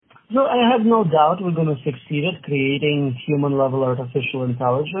So I have no doubt we're going to succeed at creating human-level artificial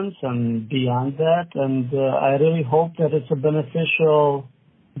intelligence and beyond that. And I really hope that it's a beneficial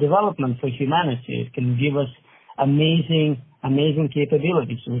development for humanity. It can give us amazing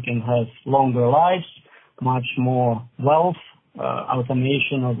capabilities. We can have longer lives, much more wealth.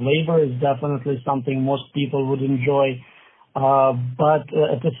 Automation of labor is definitely something most people would enjoy. But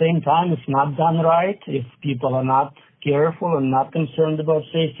at the same time, if not done right, if people are not careful and not concerned about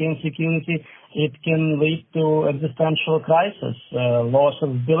safety and security, it can lead to existential crisis, loss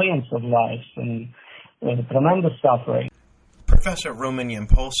of billions of lives, and tremendous suffering. Professor Roman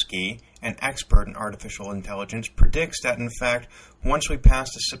Yampolsky, an expert in artificial intelligence, predicts that, in fact, once we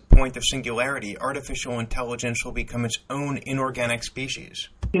pass the point of singularity, artificial intelligence will become its own inorganic species.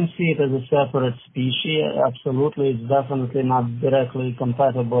 You can see it as a separate species. Absolutely, it's definitely not directly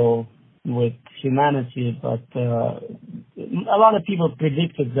compatible with humanity, but a lot of people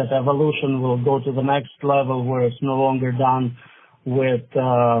predicted that evolution will go to the next level where it's no longer done with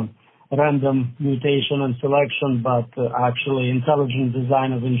random mutation and selection, but actually intelligent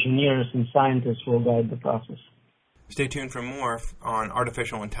design of engineers and scientists will guide the process. Stay tuned for more on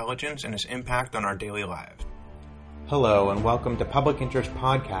artificial intelligence and its impact on our daily lives. Hello and welcome to Public Interest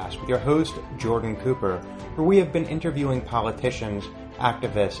Podcast with your host, Jordan Cooper, where we have been interviewing politicians,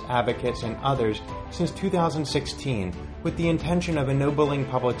 activists, advocates, and others since 2016 with the intention of ennobling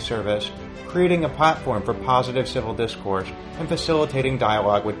public service, creating a platform for positive civil discourse, and facilitating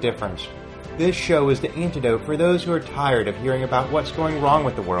dialogue with difference. This show is the antidote for those who are tired of hearing about what's going wrong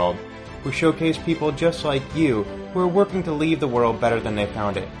with the world. We showcase people just like you who are working to leave the world better than they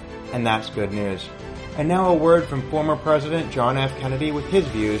found it. And that's good news. And now a word from former President John F. Kennedy with his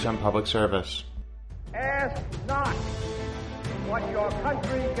views on public service. Ask not what your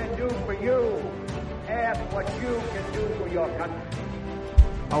country can do for you. Ask what you can do for your country.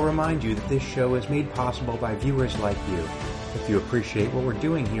 I'll remind you that this show is made possible by viewers like you. If you appreciate what we're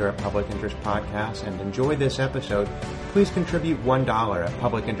doing here at Public Interest Podcast and enjoy this episode, please contribute $1 at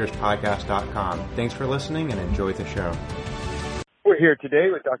publicinterestpodcast.com. Thanks for listening and enjoy the show. We're here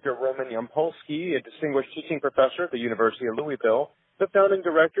today with Dr. Roman Yampolsky, a distinguished teaching professor at the University of Louisville, the founding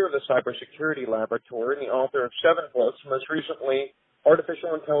director of the Cybersecurity Laboratory, and the author of 7 books, most recently,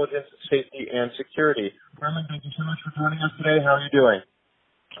 Artificial Intelligence, Safety, and Security. Roman, thank you so much for joining us today. How are you doing?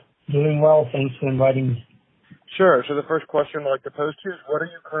 Doing well. Thanks for inviting me. Sure. So the first question I'd like to pose to you is, what are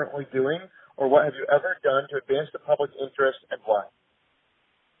you currently doing, or what have you ever done to advance the public interest, and why?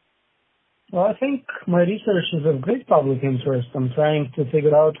 Well, I think my research is of great public interest. I'm trying to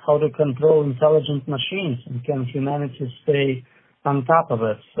figure out how to control intelligent machines, and can humanity stay on top of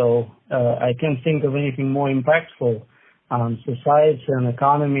it. So I can't think of anything more impactful on society and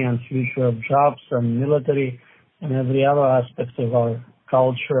economy and future of jobs and military and every other aspect of our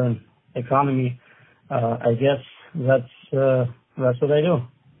culture and economy. I guess that's what I do.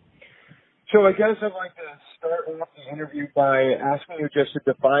 So I guess I'd like to start off the interview by asking you just to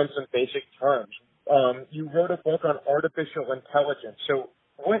define some basic terms. You wrote a book on artificial intelligence. So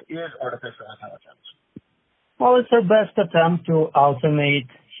what is artificial intelligence? Well, it's our best attempt to automate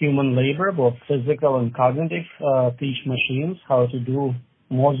human labor, both physical and cognitive, teach machines how to do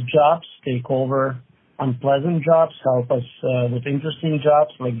most jobs, take over unpleasant jobs, help us with interesting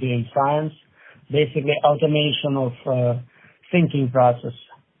jobs like doing science, basically automation of thinking process.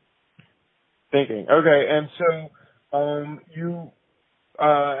 Thinking. Okay, and so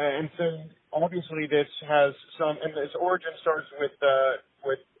obviously this has some, and its origin starts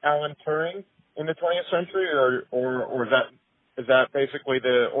with Alan Turing in the 20th century, or is that basically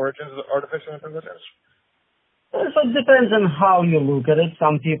the origins of artificial intelligence? Well, so it depends on how you look at it.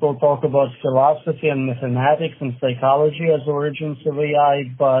 Some people talk about philosophy and mathematics and psychology as origins of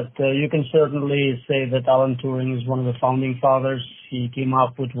AI, but you can certainly say that Alan Turing is one of the founding fathers. He came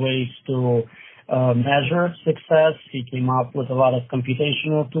up with ways to measure success. He came up with a lot of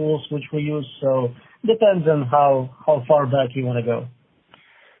computational tools which we use. So it depends on how far back you want to go.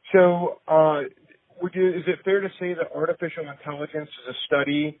 So is it fair to say that artificial intelligence is a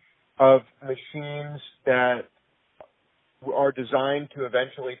study of machines that are designed to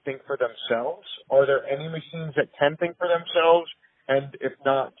eventually think for themselves? Are there any machines that can think for themselves? And if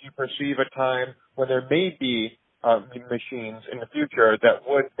not, do you perceive a time when there may be machines in the future that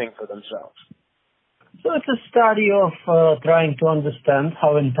would think for themselves? So it's a study of trying to understand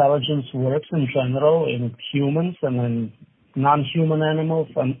how intelligence works in general in humans and in non-human animals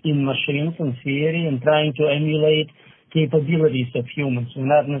and in machines in theory, and trying to emulate capabilities of humans. We're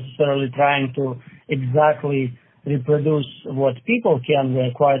not necessarily trying to exactly reproduce what people can.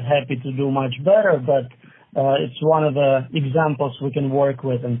 We're quite happy to do much better, but it's one of the examples we can work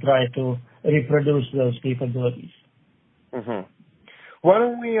with and try to reproduce those capabilities. Mm-hmm. Why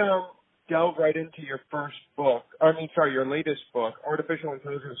don't we delve right into your your latest book, Artificial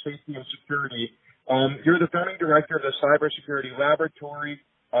Intelligence, Safety and Security. You're the founding director of the Cybersecurity Laboratory.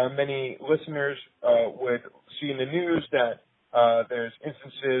 Many listeners would see in the news that there's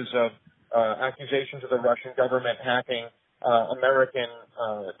instances of accusations of the Russian government hacking American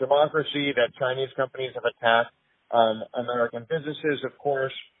democracy, that Chinese companies have attacked American businesses. Of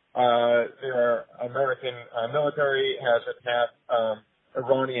course, their American military has attacked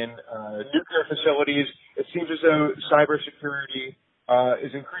Iranian nuclear facilities. It seems as though cybersecurity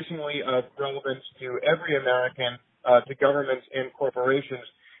is increasingly of relevance to every American, to governments and corporations.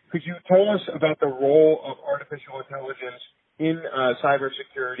 Could you tell us about the role of artificial intelligence in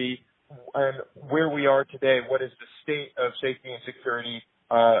cybersecurity and where we are today? What is the state of safety and security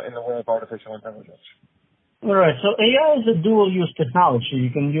in the world of artificial intelligence? All right. So AI is a dual-use technology. You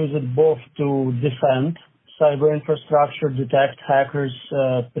can use it both to defend cyber infrastructure, detect hackers,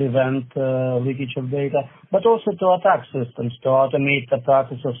 prevent leakage of data, but also to attack systems, to automate the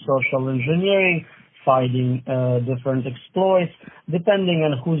process of social engineering, fighting different exploits. Depending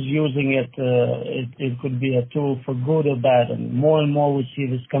on who's using it, it could be a tool for good or bad. And more we see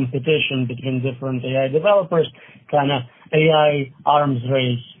this competition between different AI developers, kind of AI arms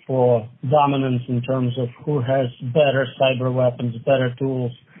race for dominance in terms of who has better cyber weapons, better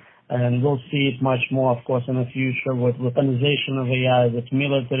tools. And we'll see it much more, of course, in the future with weaponization of AI, with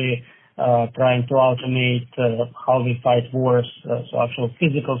military trying to automate how we fight wars, so actual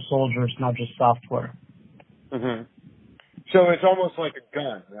physical soldiers, not just software. Mm-hmm. So it's almost like a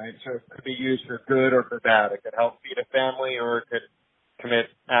gun, right? So it could be used for good or for bad. It could help feed a family, or it could commit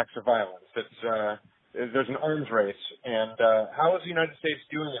acts of violence. There's an arms race. And how is the United States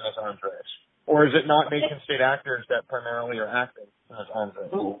doing in this arms race? Or is it not nation-state actors that primarily are acting in this arms race?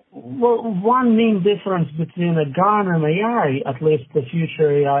 Well, one main difference between a gun and AI, at least the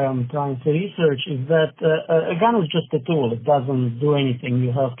future AI I'm trying to research, is that a gun is just a tool. It doesn't do anything.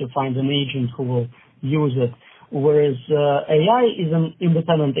 You have to find an agent who will use it. Whereas AI is an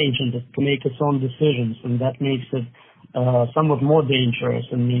independent agent that can make its own decisions, and that makes it somewhat more dangerous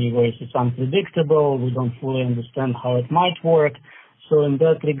in many ways. It's unpredictable. We don't fully understand how it might work. So in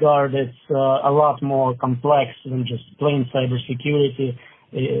that regard, it's a lot more complex than just plain cybersecurity.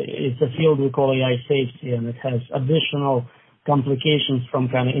 It's a field we call AI safety, and it has additional complications from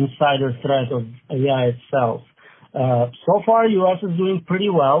kind of insider threat of AI itself. So far, U.S. is doing pretty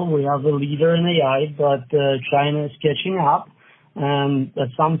well. We are the leader in AI, but China is catching up. And at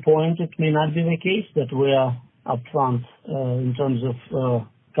some point, it may not be the case that we are up front in terms of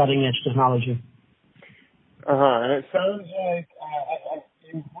cutting-edge technology. And it sounds like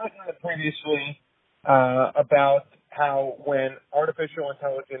you've written previously about how when artificial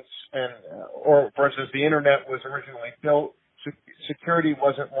intelligence or versus the internet was originally built, security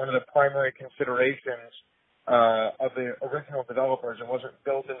wasn't one of the primary considerations of the original developers. It wasn't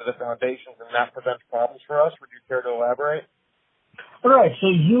built into the foundations, and that presents problems for us. Would you care to elaborate? All right. So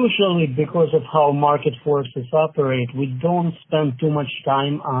usually, because of how market forces operate, we don't spend too much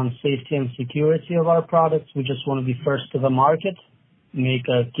time on safety and security of our products. We just want to be first to the market, make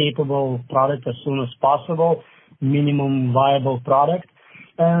a capable product as soon as possible, minimum viable product.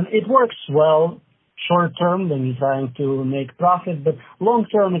 And it works well short term when you're trying to make profit, but long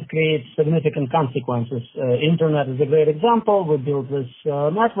term it creates significant consequences. Internet is a great example. We built this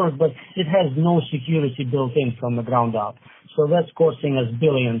network, but it has no security built in from the ground up. So that's costing us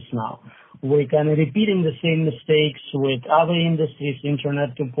billions now. We're kind of repeating the same mistakes with other industries,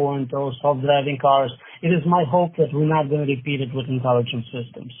 Internet 2.0, self-driving cars. It is my hope that we're not going to repeat it with intelligent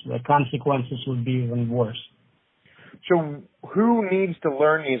systems. The consequences would be even worse. So who needs to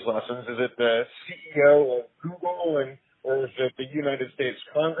learn these lessons? Is it the CEO of Google, or is it the United States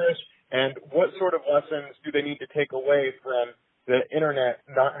Congress? And what sort of lessons do they need to take away from the Internet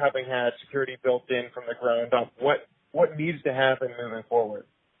not having had security built in from the ground up? What needs to happen moving forward?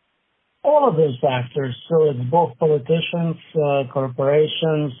 All of those factors. So it's both politicians,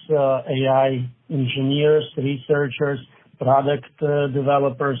 corporations, AI engineers, researchers, product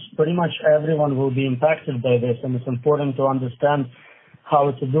developers. Pretty much everyone will be impacted by this, and it's important to understand how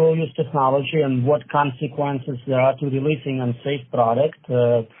it's a dual-use technology and what consequences there are to releasing unsafe product,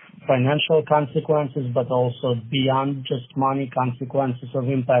 financial consequences, but also beyond just money, consequences of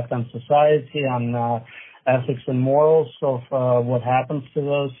impact on society, on ethics and morals of what happens to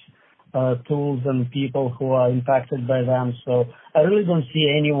those tools and people who are impacted by them. So I really don't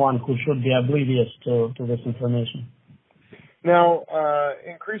see anyone who should be oblivious to this information. Now,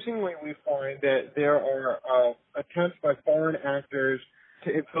 increasingly we find that there are attempts by foreign actors to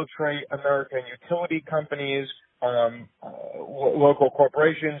infiltrate American utility companies, local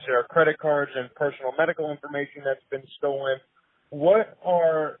corporations. There are credit cards and personal medical information that's been stolen. What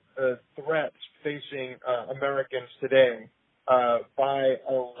are the threats facing Americans today by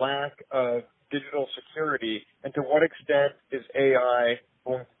a lack of digital security, and to what extent is AI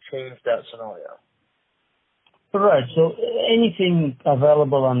going to change that scenario? Right. So anything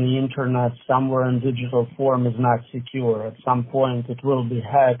available on the internet somewhere in digital form is not secure. At some point it will be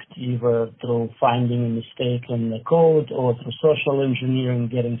hacked, either through finding a mistake in the code or through social engineering,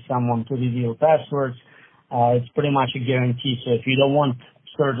 getting someone to reveal passwords. It's pretty much a guarantee. So if you don't want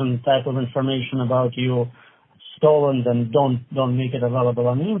certain type of information about you stolen, then don't make it available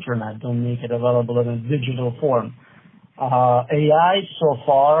on the internet. Don't make it available in a digital form. AI so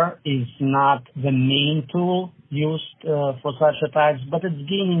far is not the main tool used for such attacks, but it's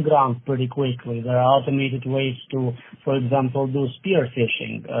gaining ground pretty quickly. There are automated ways to, for example, do spear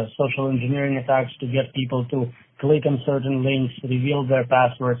phishing, social engineering attacks to get people to click on certain links, reveal their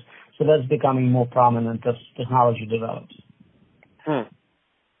passwords. So that's becoming more prominent as technology develops. And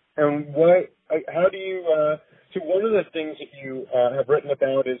how do you, so one of the things that you have written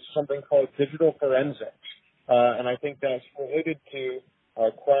about is something called digital forensics. And I think that's related to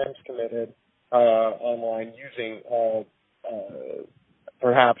crimes committed online using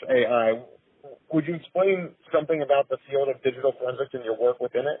perhaps AI. Would you explain something about the field of digital forensics and your work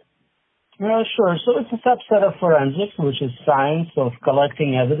within it? Sure. So it's a subset of forensics, which is science of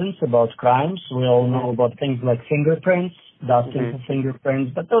collecting evidence about crimes. We all know about things like fingerprints, dusting for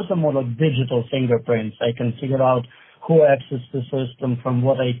fingerprints, but those are more like digital fingerprints. I can figure out who accessed the system, from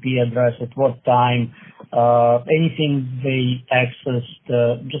what IP address, at what time, anything they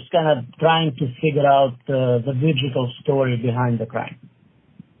accessed, just kind of trying to figure out the digital story behind the crime.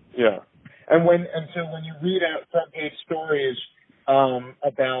 Yeah. And so when you read out front page stories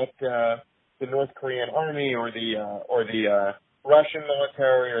about the North Korean army or the Russian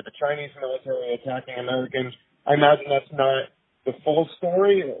military or the Chinese military attacking Americans, I imagine that's not the full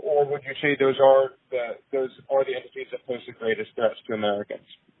story, or would you say those are the entities that pose the greatest threats to Americans?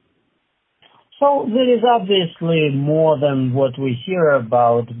 So there is obviously more than what we hear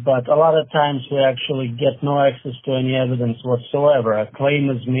about, but a lot of times we actually get no access to any evidence whatsoever. A claim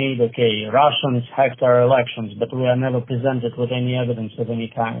is made, okay, Russians hacked our elections, but we are never presented with any evidence of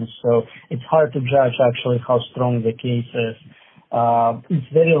any kind. So it's hard to judge actually how strong the case is.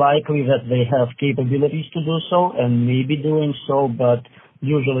 It's very likely that they have capabilities to do so and may be doing so, but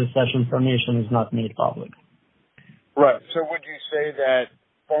usually such information is not made public. Right. So would you say that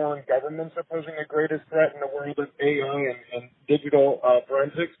foreign governments are posing the greatest threat in the world of AI and digital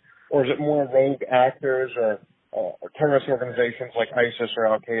forensics, or is it more rogue actors or terrorist organizations like ISIS or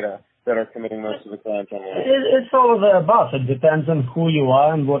Al-Qaeda that are committing most of the crimes online? It's all of the above. It depends on who you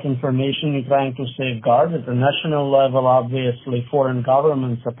are and what information you're trying to safeguard. At the national level, obviously, foreign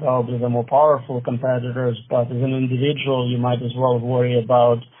governments are probably the more powerful competitors, but as an individual, you might as well worry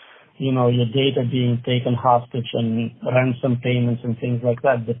about, your data being taken hostage and ransom payments and things like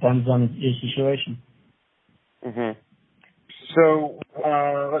that. Depends on your situation. So,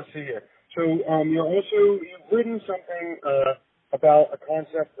 let's see here. So, you've written something about a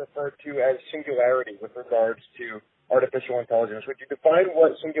concept referred to as singularity with regards to artificial intelligence. Would you define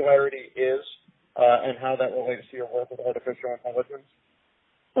what singularity is and how that relates to your work with artificial intelligence?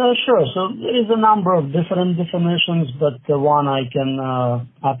 Sure. So there is a number of different definitions, but the one I can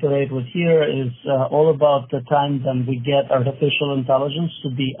operate with here is all about the time when we get artificial intelligence to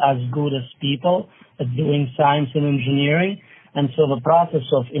be as good as people at doing science and engineering. And so the process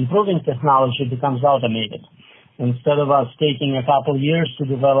of improving technology becomes automated. Instead of us taking a couple years to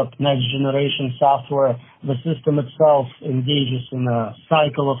develop next generation software, the system itself engages in a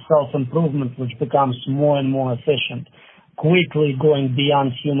cycle of self-improvement which becomes more and more efficient, quickly going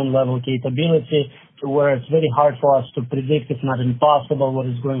beyond human level capability to where it's very hard for us to predict, if not impossible, what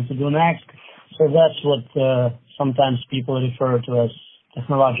it's going to do next. So that's what sometimes people refer to as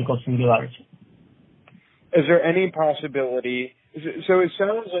technological singularity. Is there any possibility, so it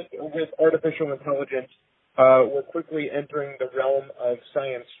sounds like with artificial intelligence, we're quickly entering the realm of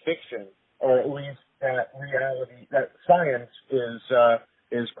science fiction, or at least that science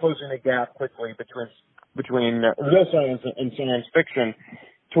is closing the gap quickly between real science and science fiction.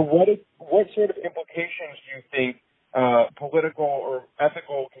 To what sort of implications do you think political or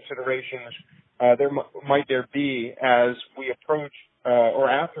ethical considerations might there be as we approach or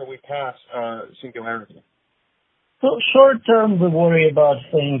after we pass singularity? So short term, we worry about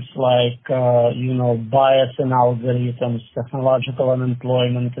things like, bias in algorithms, technological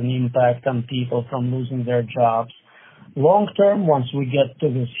unemployment, and impact on people from losing their jobs. Long term, once we get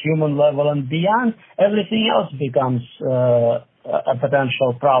to this human level and beyond, everything else becomes a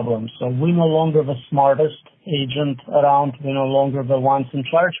potential problem. So we're no longer the smartest agent around. We're no longer the ones in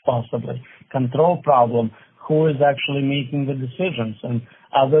charge, possibly. Control problem. Who is actually making the decisions? And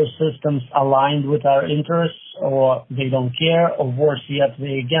are those systems aligned with our interests, or they don't care, or worse yet,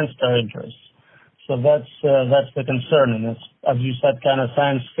 they're against our interests? So that's the concern. And it's, as you said, kind of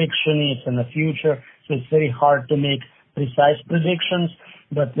science fiction. It's in the future, so it's very hard to make precise predictions,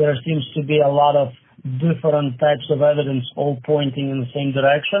 but there seems to be a lot of different types of evidence all pointing in the same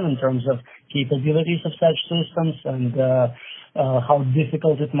direction in terms of capabilities of such systems and how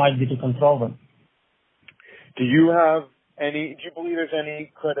difficult it might be to control them. Do you believe there's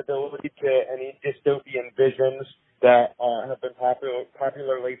any credibility to any dystopian visions that have been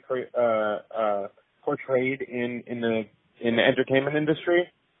popularly portrayed in the entertainment industry?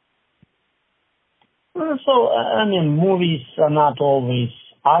 So, movies are not always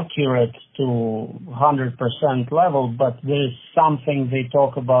accurate to 100% level, but there is something they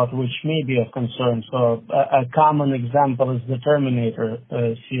talk about which may be of concern. So a common example is the Terminator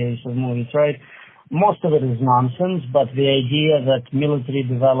series of movies, right? Most of it is nonsense, but the idea that military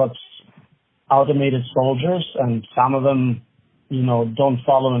develops automated soldiers and some of them, don't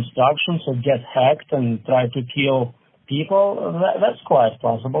follow instructions or get hacked and try to kill people, that's quite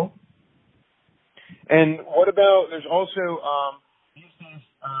possible. And what about, there's also these days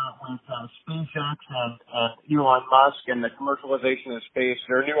with SpaceX and Elon Musk and the commercialization of space,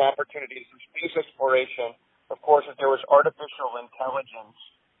 there are new opportunities for space exploration. Of course, if there was artificial intelligence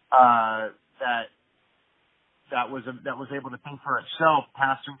that was able to think for itself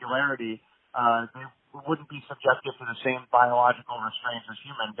past singularity, they wouldn't be subjected to the same biological restraints as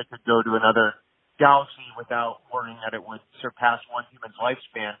humans. They could go to another galaxy without worrying that it would surpass one human's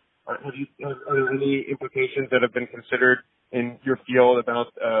lifespan. Are there any implications that have been considered in your field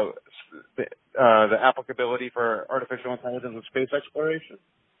about the applicability for artificial intelligence in space exploration?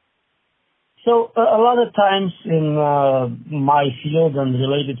 So a lot of times in my field and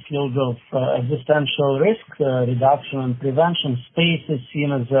related field of existential risk reduction and prevention, space is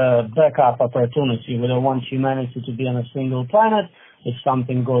seen as a backup opportunity. We don't want humanity to be on a single planet. If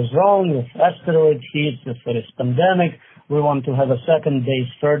something goes wrong, if asteroid hits, if there is pandemic, we want to have a second base,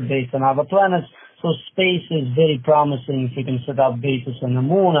 third base on other planets. So space is very promising. If you can set up bases on the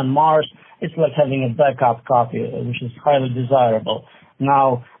moon and Mars, it's like having a backup copy, which is highly desirable.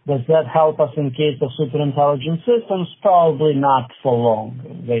 Now, does that help us in case of superintelligent systems? Probably not for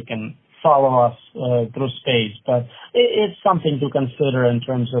long. They can follow us through space, but it's something to consider in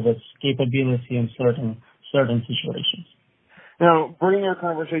terms of its capability in certain situations. Now, bringing our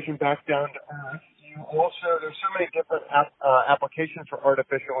conversation back down to Earth, there's so many different applications for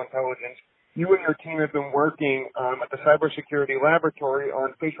artificial intelligence. You and your team have been working at the Cybersecurity Laboratory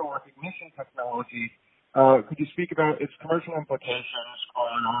on facial recognition technology. Could you speak about its commercial implications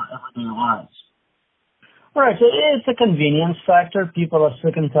on our everyday lives? All right, so it's a convenience factor. People are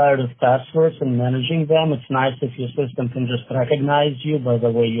sick and tired of passwords and managing them. It's nice if your system can just recognize you by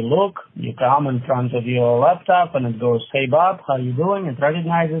the way you look. You come in front of your laptop and it goes, "Hey Bob, how you doing?" It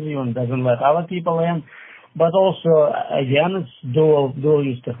recognizes you and doesn't let other people in. But also, again, it's dual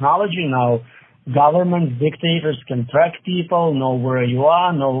use technology. Now, governments, dictators can track people, know where you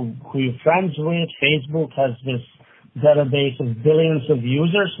are, know who you're friends with. Facebook has this database of billions of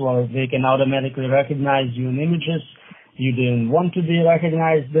users where they can automatically recognize you in images. You didn't want to be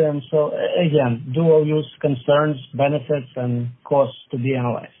recognized then. So again, dual use concerns, benefits, and costs to be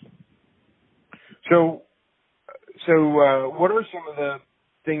analyzed. So what are some of the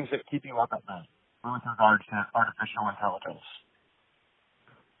things that keep you up at night with regards to artificial intelligence?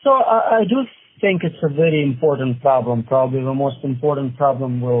 So I do think it's a very important problem, probably the most important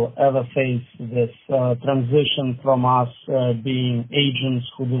problem we'll ever face, this transition from us being agents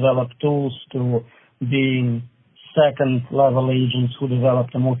who develop tools to being second-level agents who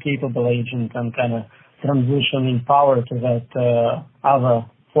develop a more capable agent and kind of transitioning power to that other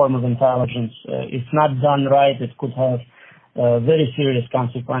form of intelligence. If not done right, it could have very serious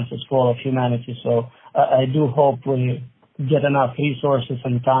consequences for all of humanity. So I do hope we get enough resources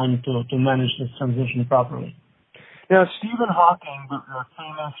and time to manage this transition properly. Now, Stephen Hawking, the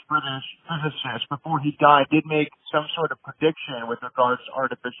famous British physicist, before he died, did make some sort of prediction with regards to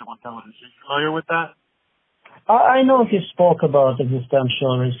artificial intelligence. Are you familiar with that? I know he spoke about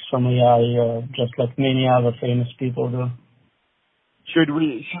existential risks from AI, just like many other famous people do. Should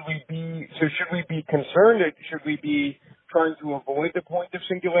we be should we be concerned? Should we be trying to avoid the point of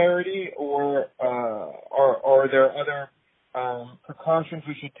singularity, or are there other precautions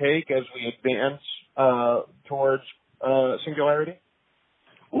we should take as we advance towards singularity?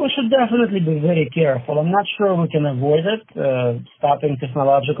 We should definitely be very careful. I'm not sure we can avoid it. Stopping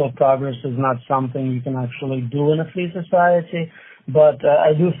technological progress is not something you can actually do in a free society, but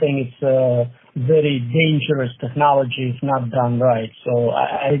I do think it's a very dangerous technology if not done right. So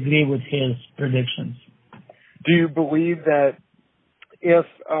I agree with his predictions. Do you believe that if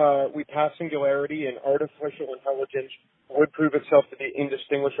we pass singularity and artificial intelligence would prove itself to be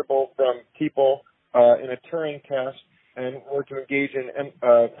indistinguishable from people in a Turing test, and were to engage in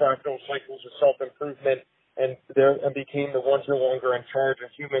fractal cycles of self-improvement and became the ones no longer in charge, and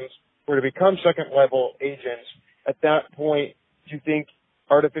humans were to become second-level agents, at that point, do you think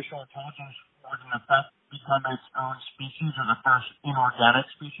artificial intelligence would in effect become its own species, or the first inorganic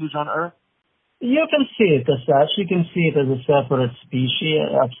species on Earth? You can see it as such. You can see it as a separate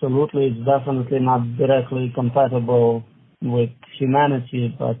species. Absolutely. It's definitely not directly compatible with humanity,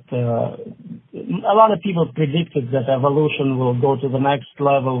 but a lot of people predicted that evolution will go to the next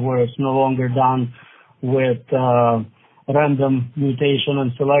level where it's no longer done with random mutation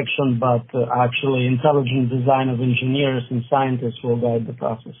and selection, but actually intelligent design of engineers and scientists will guide the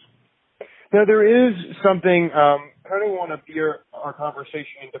process. Now, there is something, I kind of want to veer our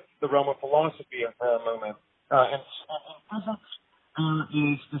conversation into the realm of philosophy for a moment. And in physics, there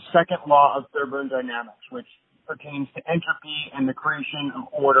is the second law of thermodynamics, which pertains to entropy and the creation of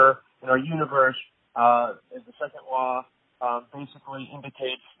order in our universe. The second law basically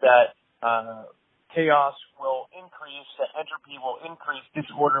indicates that chaos will increase, that entropy will increase,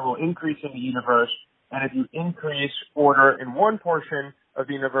 disorder will increase in the universe, and if you increase order in one portion of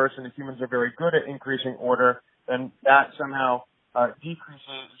the universe, and the humans are very good at increasing order, then that somehow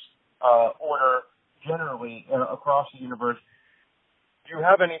decreases order generally across the universe. Do you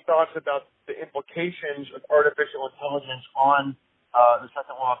have any thoughts about the implications of artificial intelligence on the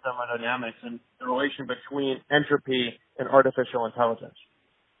second law of thermodynamics and the relation between entropy and artificial intelligence?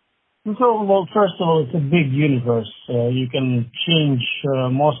 So, well, first of all, it's a big universe. You can change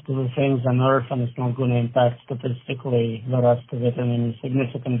most of the things on Earth, and it's not going to impact statistically the rest of it in any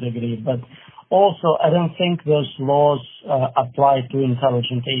significant degree. But also, I don't think those laws apply to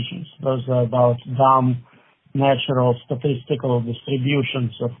intelligent agents. Those are about dumb, natural statistical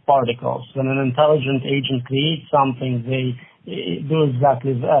distributions of particles. When an intelligent agent creates something, they do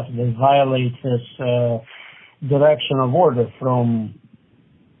exactly that. They violate this direction of order from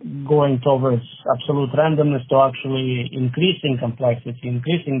going towards absolute randomness to actually increasing complexity,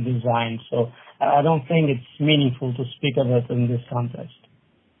 increasing design. So I don't think it's meaningful to speak of it in this context.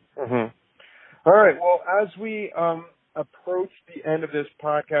 Mm-hmm. All right. Well, as we approach the end of this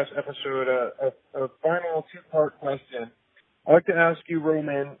podcast episode, a final two-part question. I'd like to ask you,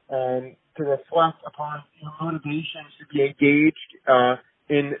 Roman, to reflect upon your motivations to be engaged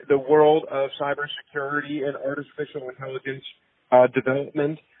in the world of cybersecurity and artificial intelligence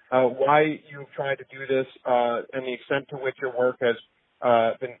development, why you've tried to do this, and the extent to which your work has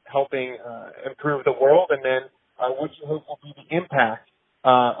been helping improve the world, and then what you hope will be the impact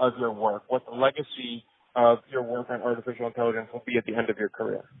of your work, what the legacy of your work on artificial intelligence will be at the end of your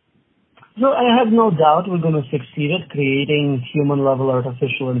career. So I have no doubt we're going to succeed at creating human-level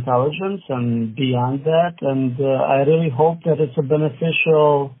artificial intelligence and beyond that, and I really hope that it's a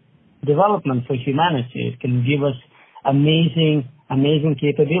beneficial development for humanity. It can give us amazing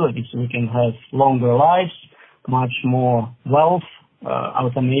capabilities. We can have longer lives, much more wealth.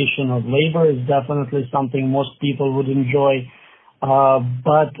 Automation of labor is definitely something most people would enjoy.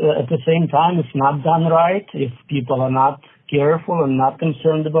 But at the same time, if not done right, if people are not careful and not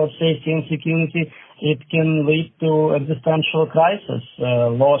concerned about safety and security, it can lead to existential crisis,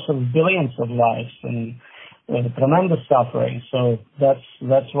 loss of billions of lives, and tremendous suffering. So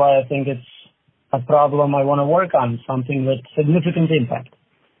that's why I think it's a problem I want to work on, something with significant impact.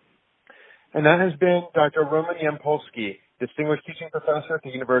 And that has been Dr. Roman Yampolsky, Distinguished Teaching Professor at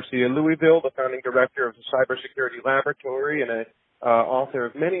the University of Louisville, the founding director of the Cybersecurity Laboratory, and an author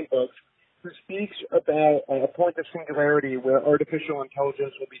of many books, who speaks about a point of singularity where artificial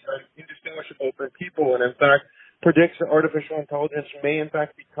intelligence will be indistinguishable from people, and in fact predicts that artificial intelligence may in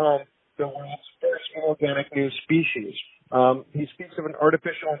fact become the world's first inorganic new species. He speaks of an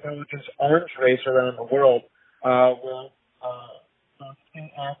artificial intelligence arms race around the world where both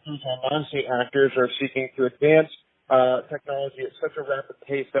state actors and non-state actors are seeking to advance technology at such a rapid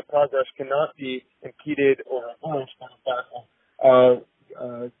pace that progress cannot be impeded or reversed, but in fact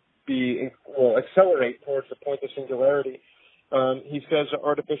will accelerate towards the point of singularity. He says that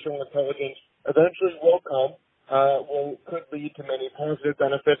artificial intelligence eventually will come, could lead to many positive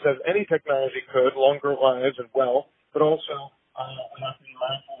benefits, as any technology could, longer lives and wealth, but also we have to be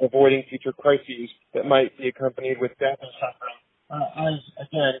mindful of avoiding future crises that might be accompanied with death and suffering, as,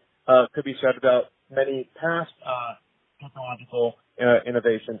 again, could be said about many past technological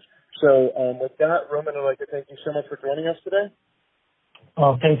innovations. So with that, Roman, I'd like to thank you so much for joining us today.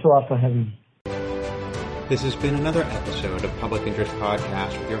 Oh, thanks a lot for having me. This has been another episode of Public Interest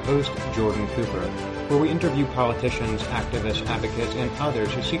Podcast with your host, Jordan Cooper, where we interview politicians, activists, advocates, and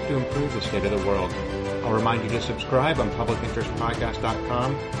others who seek to improve the state of the world. I'll remind you to subscribe on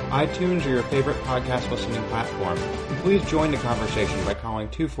publicinterestpodcast.com, iTunes, or your favorite podcast listening platform. And please join the conversation by calling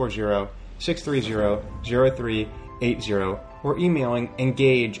 240-630-0380 or emailing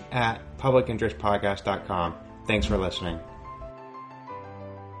engage@publicinterestpodcast.com. Thanks for listening.